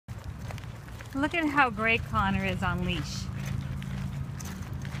Look at how great Connor is on leash.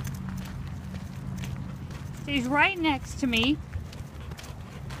 He's right next to me.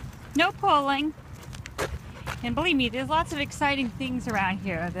 No pulling. And believe me, there's lots of exciting things around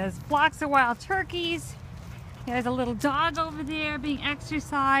here. There's flocks of wild turkeys. There's a little dog over there being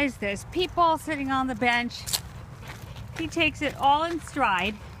exercised. There's people sitting on the bench. He takes it all in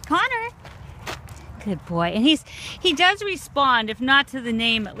stride. Connor! Good boy. And he does respond, if not to the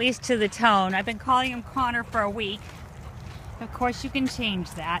name, at least to the tone. I've been calling him Connor for a week. Of course, you can change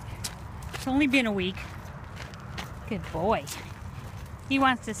that. It's only been a week. Good boy. He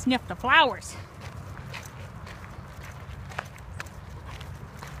wants to sniff the flowers.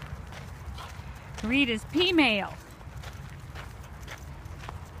 Rita's female.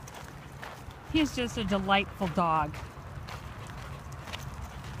 He's just a delightful dog.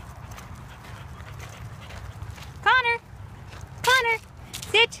 Connor! Connor!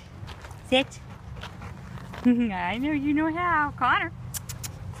 Sit! Sit! I know you know how. Connor!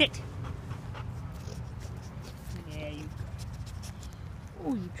 Sit! There you go.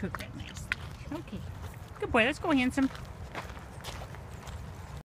 Oh, you took that nice. Okay. Good boy. Let's go, handsome.